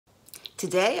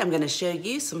Today I'm going to show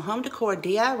you some home decor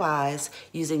DIYs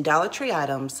using Dollar Tree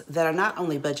items that are not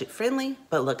only budget friendly,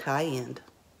 but look high-end.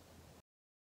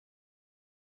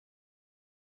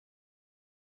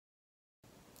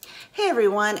 Hey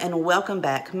everyone, and welcome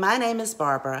back. My name is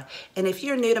Barbara, and if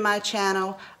you're new to my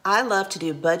channel, I love to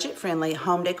do budget-friendly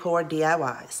home decor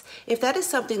DIYs. If that is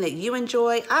something that you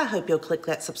enjoy, I hope you'll click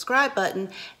that subscribe button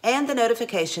and the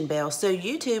notification bell so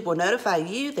YouTube will notify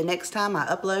you the next time I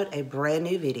upload a brand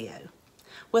new video.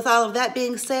 With all of that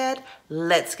being said,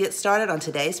 let's get started on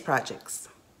today's projects.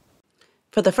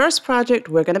 For the first project,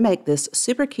 we're going to make this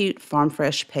super cute farm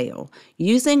fresh pail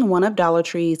using one of Dollar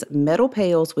Tree's metal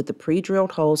pails with the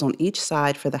pre-drilled holes on each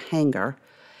side for the hanger.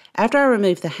 After I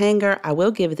remove the hanger, I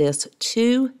will give this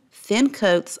 2 thin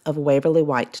coats of Waverly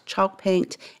White chalk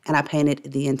paint, and I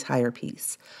painted the entire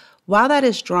piece. While that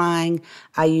is drying,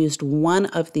 I used one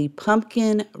of the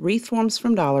pumpkin wreath forms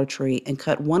from Dollar Tree and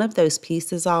cut one of those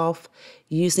pieces off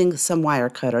using some wire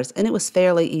cutters, and it was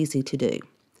fairly easy to do.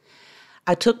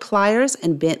 I took pliers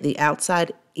and bent the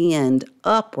outside end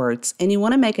upwards, and you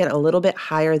want to make it a little bit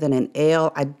higher than an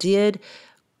L. I did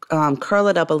curl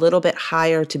it up a little bit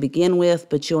higher to begin with,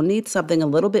 but you'll need something a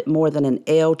little bit more than an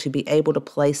L to be able to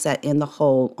place that in the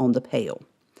hole on the pail.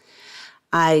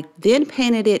 I then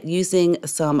painted it using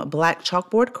some black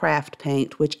chalkboard craft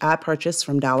paint, which I purchased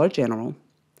from Dollar General.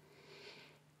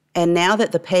 And now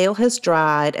that the pail has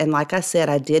dried, and like I said,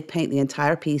 I did paint the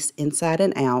entire piece inside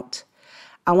and out,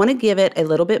 I want to give it a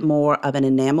little bit more of an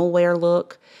enamel wear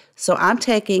look. So I'm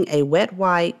taking a wet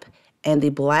wipe and the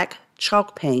black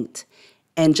chalk paint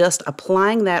and just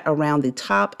applying that around the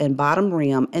top and bottom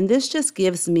rim. And this just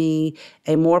gives me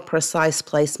a more precise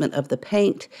placement of the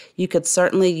paint. You could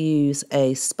certainly use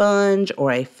a sponge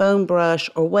or a foam brush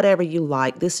or whatever you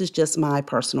like. This is just my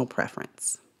personal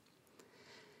preference.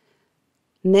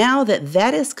 Now that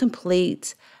that is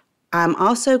complete, I'm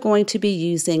also going to be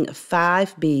using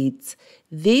 5 beads.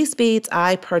 These beads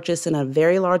I purchased in a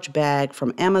very large bag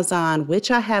from Amazon,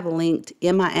 which I have linked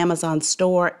in my Amazon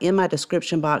store in my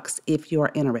description box if you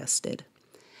are interested.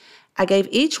 I gave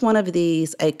each one of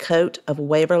these a coat of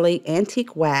Waverly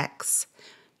Antique Wax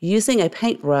using a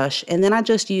paintbrush, and then I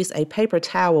just used a paper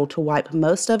towel to wipe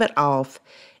most of it off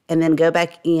and then go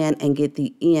back in and get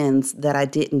the ends that I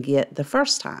didn't get the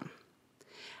first time.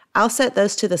 I'll set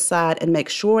those to the side and make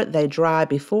sure they dry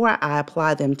before I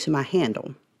apply them to my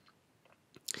handle.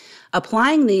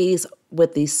 Applying these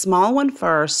with the small one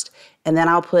first, and then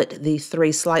I'll put the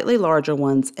 3 slightly larger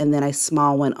ones and then a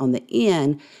small one on the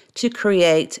end to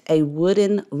create a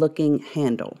wooden looking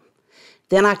handle.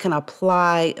 Then I can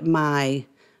apply my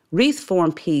wreath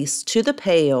form piece to the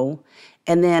pail,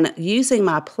 and then using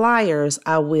my pliers,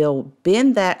 I will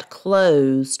bend that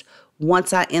closed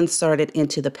once I insert it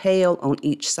into the pail on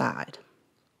each side.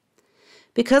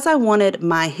 Because I wanted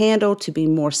my handle to be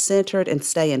more centered and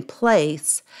stay in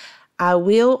place, I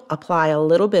will apply a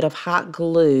little bit of hot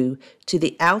glue to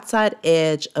the outside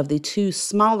edge of the 2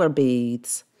 smaller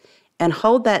beads and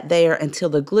hold that there until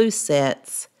the glue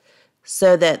sets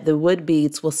so that the wood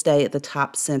beads will stay at the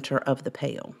top center of the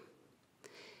pail.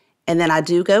 And then I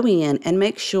do go in and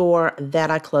make sure that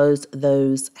I close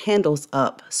those handles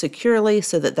up securely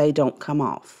so that they don't come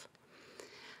off.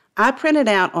 I printed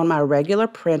out on my regular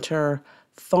printer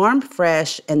Farm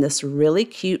Fresh and this really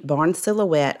cute barn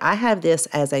silhouette. I have this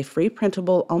as a free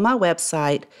printable on my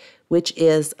website, which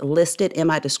is listed in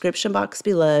my description box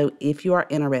below if you are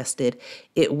interested.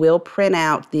 It will print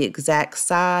out the exact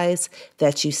size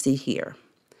that you see here.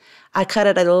 I cut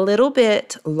it a little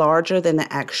bit larger than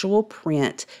the actual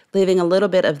print, leaving a little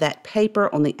bit of that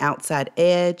paper on the outside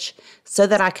edge so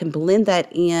that I can blend that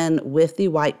in with the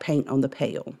white paint on the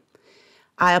pail.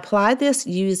 I applied this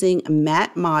using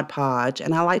matte Mod Podge,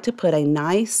 and I like to put a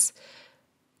nice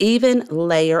even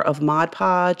layer of Mod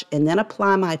Podge and then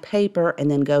apply my paper and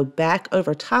then go back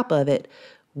over top of it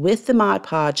with the Mod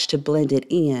Podge to blend it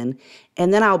in.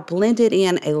 And then I'll blend it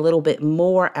in a little bit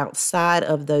more outside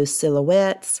of those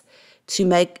silhouettes to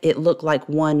make it look like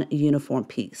one uniform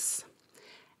piece.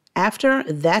 After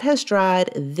that has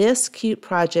dried, this cute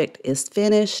project is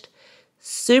finished.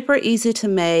 Super easy to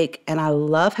make, and I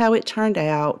love how it turned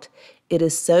out. It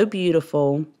is so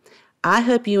beautiful. I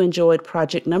hope you enjoyed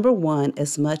project number 1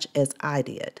 as much as I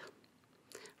did.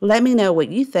 Let me know what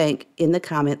you think in the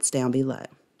comments down below.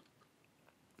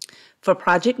 For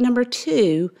project number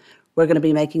 2, we're going to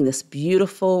be making this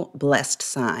beautiful blessed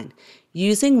sign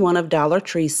using one of Dollar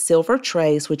Tree's silver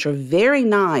trays, which are very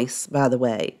nice, by the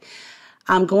way.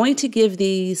 I'm going to give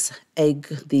this a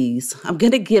good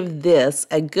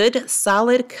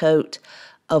solid coat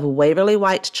of Waverly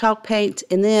White chalk paint,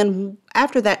 and then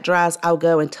after that dries, I'll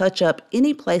go and touch up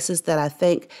any places that I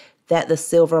think that the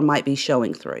silver might be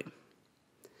showing through.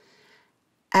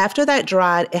 After that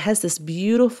dried, it has this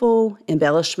beautiful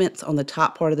embellishments on the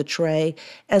top part of the tray,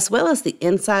 as well as the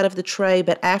inside of the tray,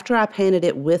 but after I painted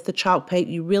it with the chalk paint,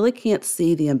 you really can't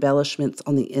see the embellishments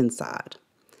on the inside.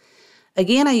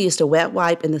 Again, I used a wet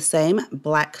wipe in the same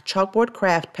black chalkboard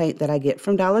craft paint that I get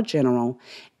from Dollar General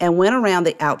and went around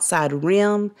the outside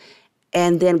rim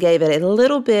and then gave it a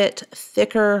little bit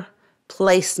thicker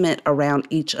placement around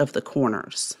each of the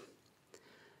corners.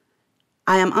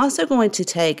 I am also going to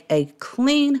take a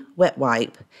clean wet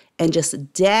wipe and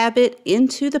just dab it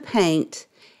into the paint,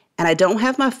 and I don't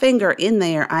have my finger in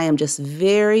there. I am just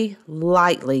very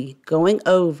lightly going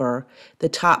over the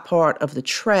top part of the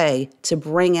tray to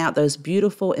bring out those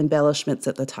beautiful embellishments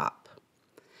at the top.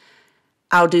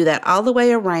 I'll do that all the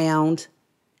way around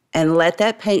and let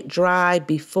that paint dry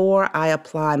before I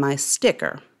apply my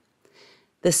sticker.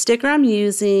 The sticker I'm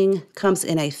using comes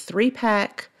in a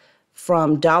 3-pack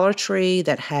from Dollar Tree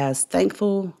that has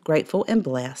Thankful, Grateful, and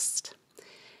Blessed.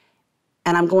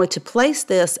 And I'm going to place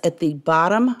this at the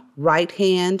bottom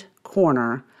right-hand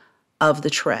corner of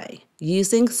the tray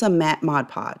using some matte Mod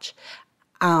Podge.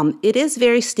 It is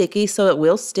very sticky, so it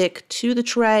will stick to the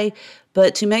tray,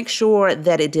 but to make sure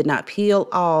that it did not peel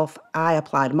off, I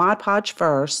applied Mod Podge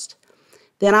first,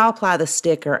 then I'll apply the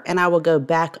sticker, and I will go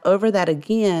back over that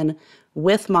again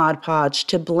with Mod Podge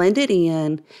to blend it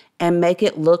in and make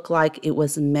it look like it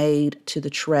was made to the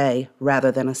tray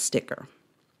rather than a sticker.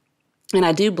 And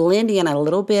I do blend in a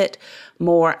little bit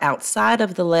more outside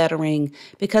of the lettering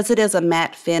because it is a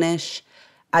matte finish.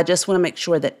 I just want to make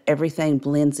sure that everything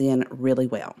blends in really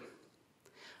well.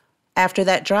 After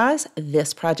that dries,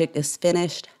 this project is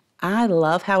finished. I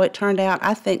love how it turned out.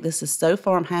 I think this is so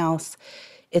farmhouse.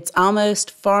 It's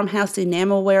almost farmhouse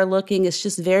enamelware looking. It's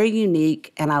just very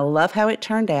unique, and I love how it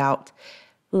turned out.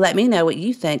 Let me know what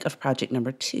you think of project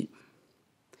number 2.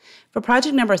 For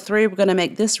project number 3, we're going to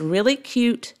make this really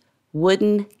cute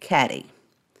wooden caddy.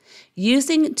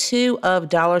 Using 2 of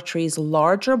Dollar Tree's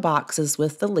larger boxes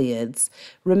with the lids,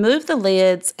 remove the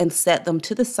lids and set them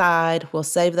to the side. We'll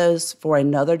save those for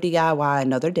another DIY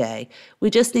another day. We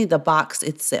just need the box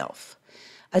itself.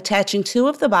 Attaching 2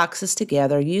 of the boxes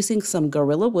together using some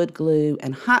Gorilla Wood glue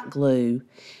and hot glue.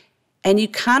 And you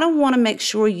kind of want to make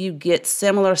sure you get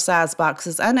similar size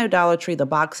boxes. I know Dollar Tree, the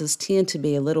boxes tend to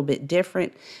be a little bit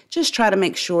different. Just try to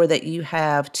make sure that you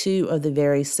have 2 of the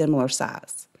very similar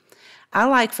size. I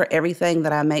like for everything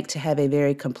that I make to have a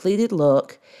very completed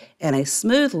look and a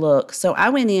smooth look, so I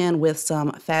went in with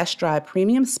some fast dry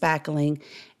premium spackling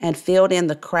and filled in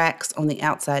the cracks on the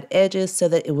outside edges so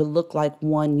that it would look like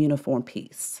one uniform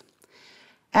piece.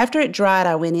 After it dried,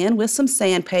 I went in with some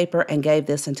sandpaper and gave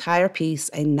this entire piece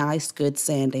a nice good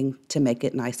sanding to make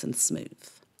it nice and smooth.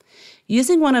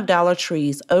 Using one of Dollar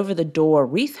Tree's over-the-door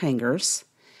wreath hangers,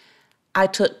 I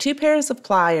took 2 pairs of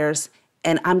pliers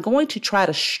and I'm going to try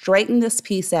to straighten this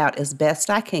piece out as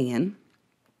best I can.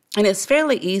 And it's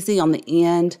fairly easy on the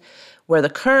end where the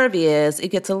curve is. It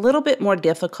gets a little bit more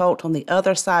difficult on the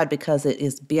other side because it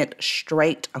is bent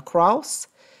straight across.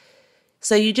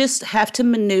 So you just have to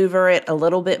maneuver it a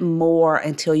little bit more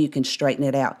until you can straighten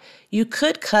it out. You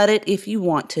could cut it if you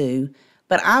want to,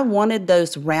 but I wanted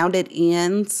those rounded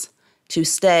ends to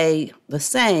stay the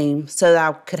same so that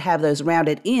I could have those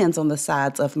rounded ends on the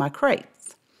sides of my crates.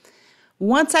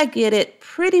 Once I get it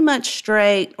pretty much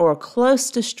straight or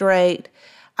close to straight,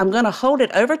 I'm going to hold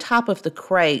it over top of the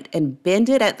crate and bend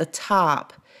it at the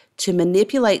top to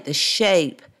manipulate the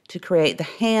shape to create the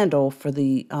handle for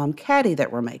the caddy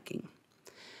that we're making.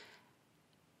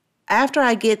 After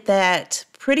I get that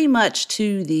pretty much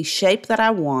to the shape that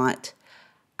I want,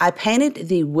 I painted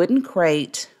the wooden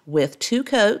crate with 2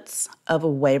 coats of a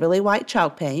Waverly white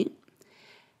chalk paint,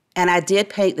 and I did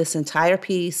paint this entire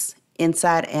piece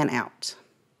inside and out.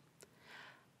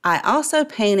 I also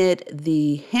painted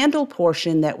the handle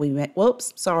portion that we made.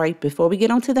 Whoops, sorry, before we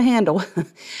get onto the handle,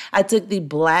 I took the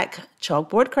black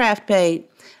chalkboard craft paint,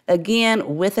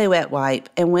 again with a wet wipe,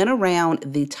 and went around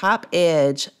the top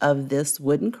edge of this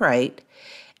wooden crate.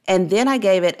 And then I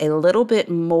gave it a little bit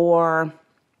more,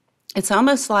 it's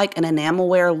almost like an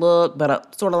enamelware look,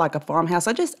 but sort of like a farmhouse.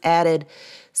 I just added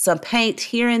some paint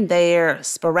here and there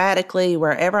sporadically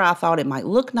wherever I thought it might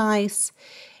look nice.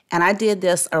 And I did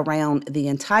this around the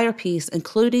entire piece,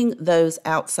 including those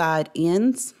outside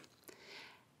ends.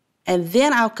 And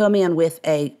then I'll come in with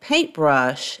a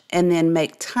paintbrush and then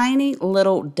make tiny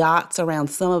little dots around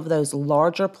some of those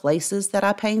larger places that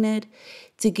I painted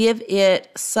to give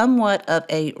it somewhat of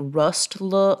a rust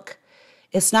look.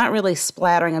 It's not really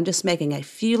splattering. I'm just making a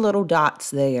few little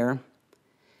dots there.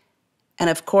 And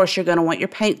of course, you're going to want your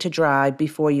paint to dry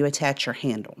before you attach your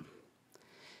handle.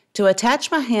 To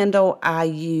attach my handle, I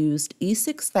used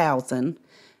E6000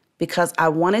 because I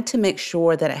wanted to make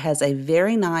sure that it has a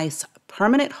very nice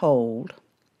permanent hold.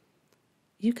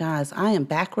 You guys, I am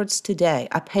backwards today.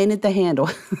 I painted the handle.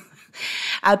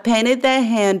 I painted the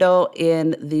handle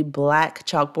in the black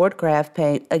chalkboard craft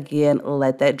paint. Again,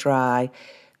 let that dry.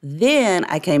 Then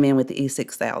I came in with the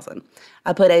E6000.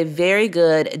 I put a very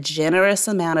good, generous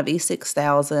amount of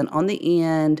E6000 on the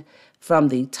end from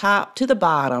the top to the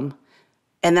bottom.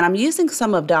 And then I'm using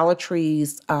some of Dollar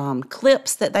Tree's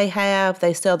clips that they have.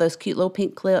 They sell those cute little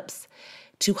pink clips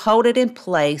to hold it in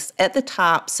place at the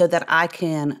top so that I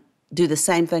can do the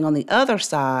same thing on the other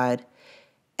side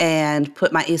and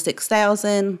put my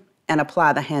E6000 and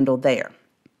apply the handle there.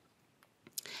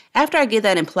 After I get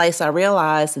that in place, I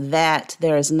realize that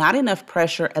there is not enough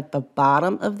pressure at the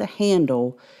bottom of the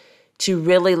handle to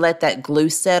really let that glue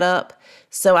set up.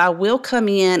 So I will come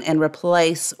in and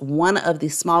replace one of the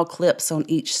small clips on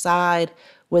each side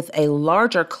with a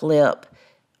larger clip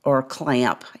or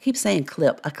clamp. I keep saying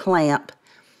clip, a clamp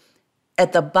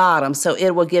at the bottom. So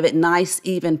it will give it nice,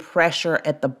 even pressure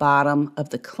at the bottom of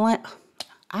the clamp.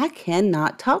 I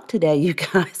cannot talk today, you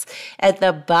guys. At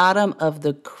the bottom of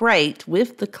the crate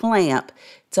with the clamp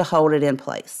to hold it in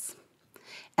place.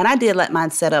 And I did let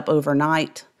mine set up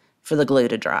overnight for the glue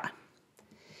to dry.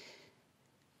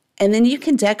 And then you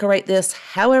can decorate this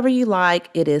however you like.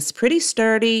 It is pretty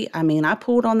sturdy. I mean, I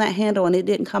pulled on that handle and it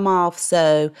didn't come off.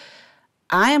 So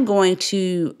I am going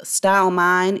to style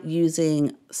mine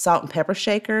using salt and pepper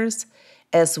shakers,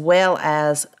 as well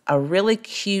as a really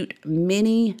cute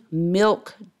mini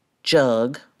milk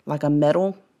jug, like a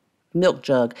metal milk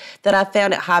jug that I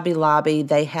found at Hobby Lobby.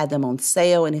 They had them on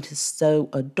sale and it is so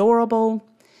adorable.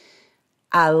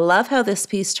 I love how this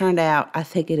piece turned out. I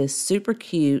think it is super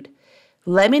cute.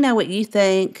 Let me know what you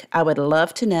think. I would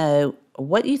love to know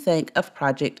what you think of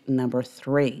project number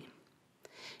 3.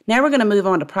 Now we're going to move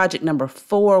on to project number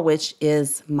 4, which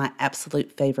is my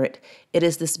absolute favorite. It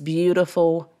is this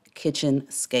beautiful kitchen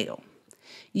scale.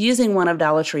 Using one of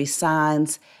Dollar Tree's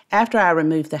signs, after I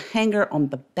remove the hanger on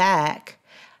the back,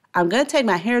 I'm going to take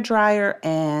my hairdryer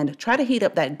and try to heat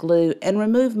up that glue and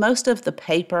remove most of the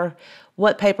paper.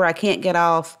 What paper I can't get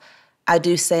off, I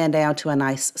do sand down to a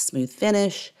nice smooth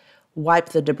finish, wipe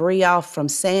the debris off from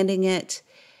sanding it.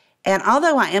 And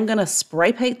although I am going to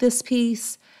spray paint this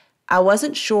piece, I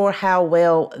wasn't sure how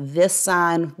well this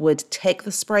sign would take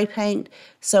the spray paint,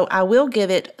 so I will give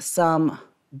it some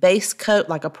base coat,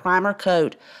 like a primer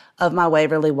coat of my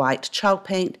Waverly White chalk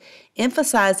paint,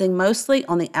 emphasizing mostly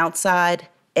on the outside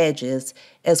edges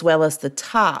as well as the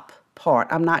top part.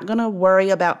 I'm not going to worry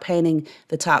about painting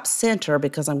the top center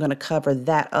because I'm going to cover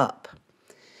that up.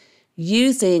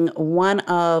 Using one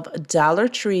of Dollar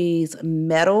Tree's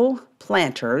metal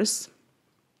planters,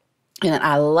 and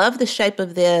I love the shape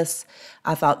of this.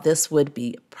 I thought this would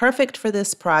be perfect for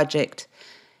this project.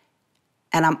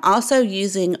 And I'm also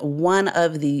using one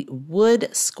of the wood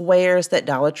squares that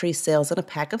Dollar Tree sells in a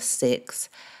pack of 6.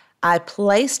 I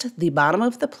placed the bottom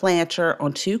of the planter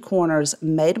on 2 corners,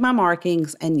 made my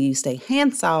markings, and used a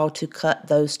handsaw to cut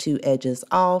those 2 edges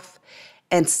off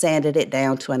and sanded it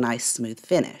down to a nice smooth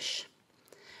finish.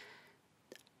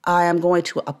 I am going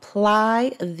to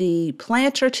apply the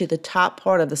planter to the top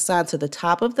part of the sign. So the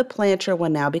top of the planter will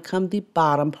now become the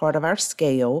bottom part of our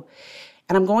scale.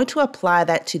 And I'm going to apply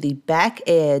that to the back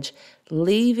edge,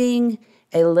 leaving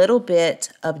a little bit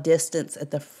of distance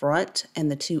at the front and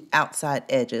the 2 outside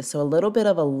edges. So a little bit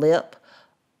of a lip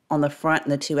on the front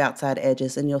and the 2 outside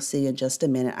edges. And you'll see in just a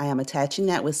minute, I am attaching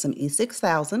that with some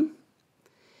E6000.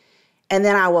 And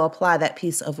then I will apply that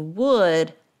piece of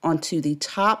wood onto the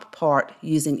top part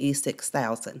using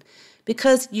E6000.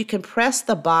 Because you can press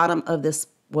the bottom of this,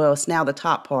 well, it's now the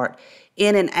top part,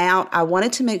 in and out, I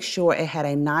wanted to make sure it had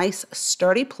a nice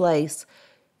sturdy place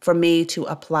for me to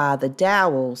apply the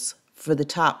dowels for the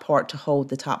top part to hold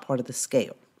the top part of the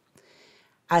scale.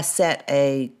 I set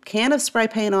a can of spray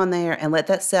paint on there and let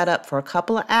that set up for a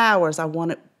couple of hours. I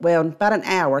wanted, well, about an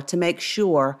hour to make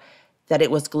sure that it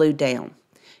was glued down.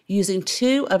 Using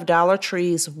 2 of Dollar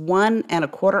Tree's 1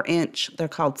 1/4 inch, they're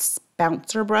called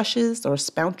spouncer brushes or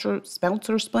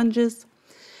spouncer sponges.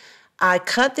 I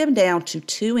cut them down to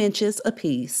 2 inches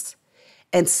apiece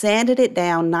and sanded it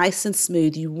down nice and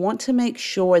smooth. You want to make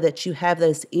sure that you have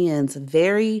those ends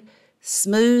very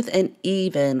smooth and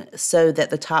even so that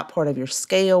the top part of your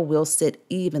scale will sit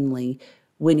evenly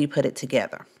when you put it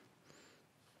together.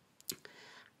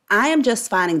 I am just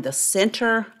finding the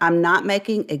center. I'm not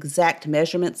making exact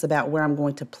measurements about where I'm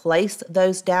going to place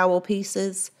those dowel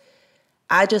pieces.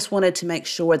 I just wanted to make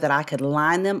sure that I could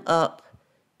line them up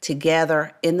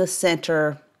together in the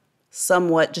center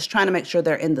somewhat, just trying to make sure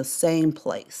they're in the same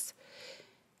place.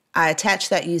 I attach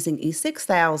that using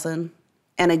E6000,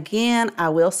 and again, I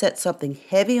will set something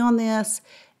heavy on this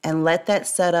and let that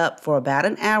set up for about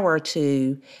an hour or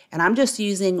two, and I'm just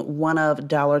using one of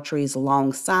Dollar Tree's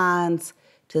long signs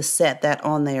to set that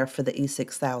on there for the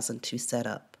E6000 to set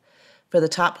up. For the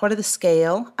top part of the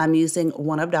scale, I'm using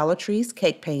one of Dollar Tree's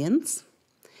cake pans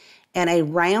and a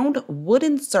round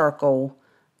wooden circle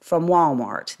from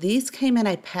Walmart. These came in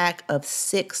a pack of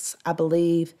 6, I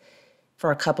believe,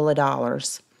 for a couple of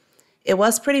dollars. It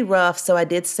was pretty rough, so I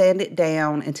did sand it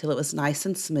down until it was nice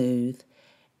and smooth.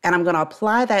 And I'm going to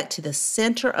apply that to the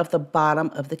center of the bottom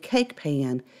of the cake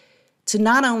pan to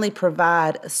not only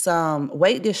provide some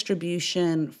weight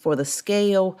distribution for the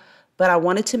scale, but I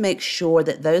wanted to make sure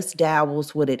that those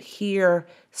dowels would adhere,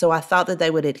 so I thought that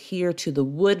they would adhere to the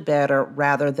wood better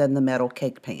rather than the metal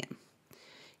cake pan.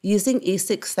 Using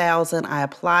E6000, I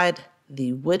applied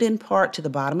the wooden part to the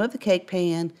bottom of the cake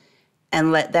pan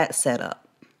and let that set up.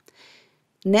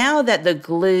 Now that the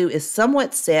glue is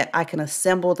somewhat set, I can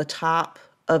assemble the top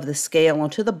of the scale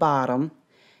onto the bottom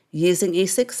using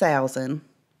E6000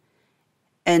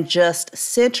 and just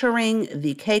centering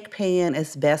the cake pan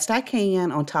as best I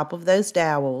can on top of those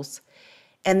dowels.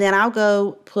 And then I'll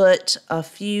go put a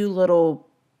few little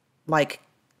like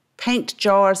paint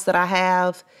jars that I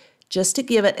have just to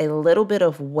give it a little bit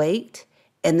of weight,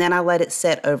 and then I let it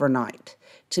set overnight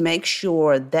to make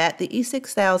sure that the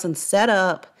E6000 set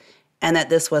up and that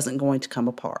this wasn't going to come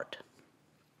apart.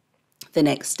 The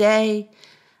next day,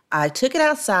 I took it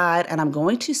outside and I'm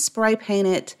going to spray paint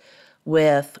it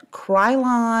with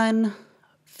Krylon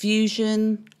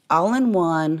Fusion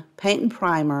All-in-One Paint and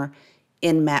Primer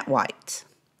in matte white.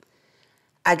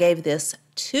 I gave this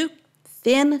 2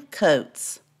 thin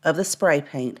coats of the spray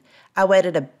paint. I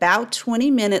waited about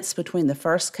 20 minutes between the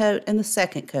first coat and the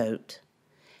second coat.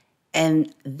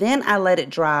 And then I let it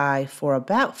dry for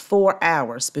about 4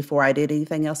 hours before I did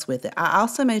anything else with it. I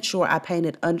also made sure I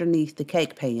painted underneath the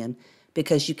cake pan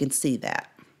because you can see that.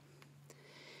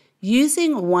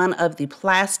 Using one of the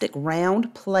plastic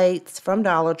round plates from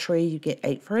Dollar Tree, you get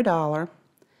 8 for $1.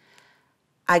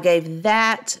 I gave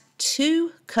that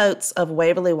 2 coats of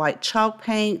Waverly White chalk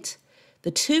paint.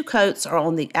 The 2 coats are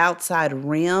on the outside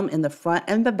rim in the front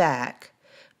and the back.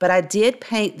 But I did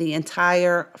paint the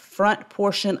entire front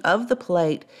portion of the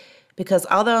plate because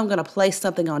although I'm going to place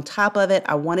something on top of it,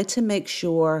 I wanted to make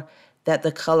sure that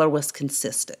the color was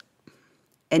consistent.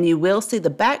 And you will see the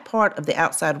back part of the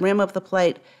outside rim of the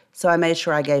plate, so I made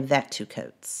sure I gave that 2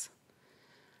 coats.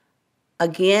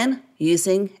 Again,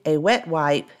 using a wet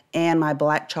wipe and my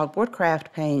black chalkboard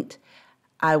craft paint,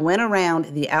 I went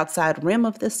around the outside rim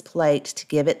of this plate to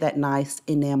give it that nice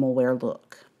enamelware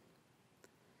look.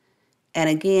 And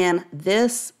again,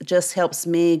 this just helps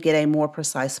me get a more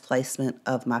precise placement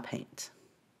of my paint.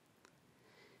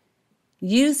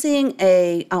 Using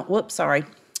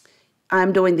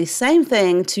I'm doing the same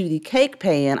thing to the cake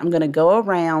pan. I'm going to go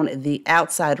around the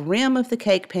outside rim of the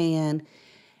cake pan,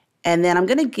 and then I'm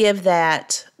going to give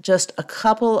that just a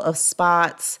couple of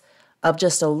spots of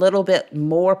just a little bit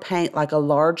more paint, like a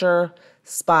larger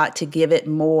spot to give it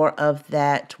more of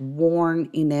that worn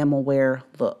enamelware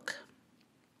look.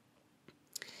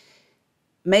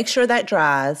 Make sure that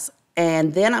dries,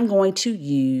 and then I'm going to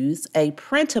use a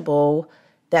printable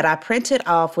that I printed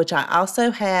off, which I also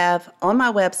have on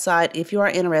my website. If you are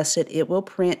interested, it will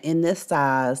print in this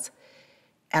size.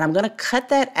 And I'm going to cut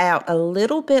that out a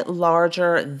little bit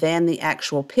larger than the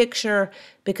actual picture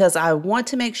because I want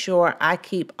to make sure I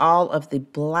keep all of the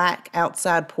black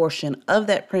outside portion of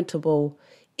that printable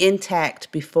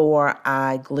intact before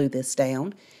I glue this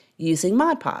down using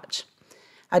Mod Podge.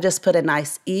 I just put a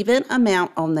nice even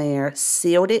amount on there,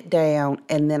 sealed it down,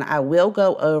 and then I will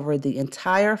go over the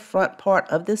entire front part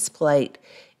of this plate,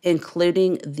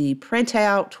 including the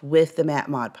printout with the matte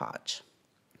Mod Podge.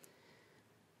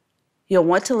 You'll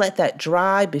want to let that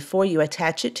dry before you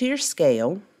attach it to your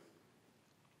scale.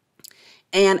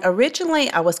 And originally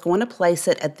I was going to place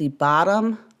it at the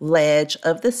bottom ledge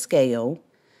of the scale,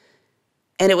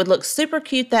 and it would look super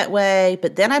cute that way,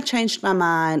 but then I changed my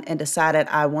mind and decided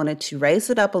I wanted to raise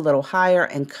it up a little higher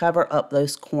and cover up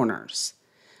those corners.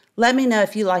 Let me know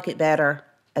if you like it better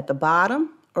at the bottom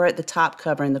or at the top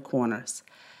covering the corners.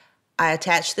 I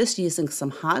attached this using some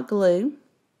hot glue,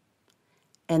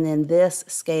 and then this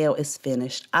scale is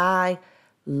finished. I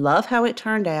love how it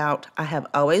turned out. I have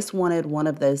always wanted one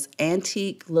of those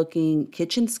antique looking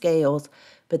kitchen scales,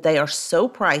 but they are so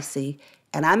pricey,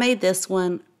 and I made this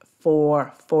one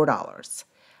for $4.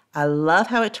 I love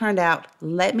how it turned out.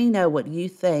 Let me know what you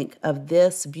think of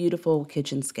this beautiful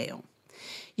kitchen scale.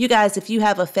 You guys, if you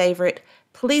have a favorite,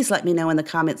 please let me know in the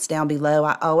comments down below.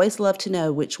 I always love to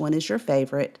know which one is your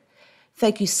favorite.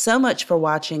 Thank you so much for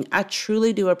watching. I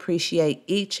truly do appreciate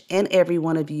each and every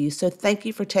one of you, so thank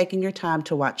you for taking your time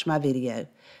to watch my video.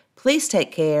 Please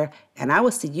take care, and I will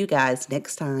see you guys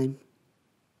next time.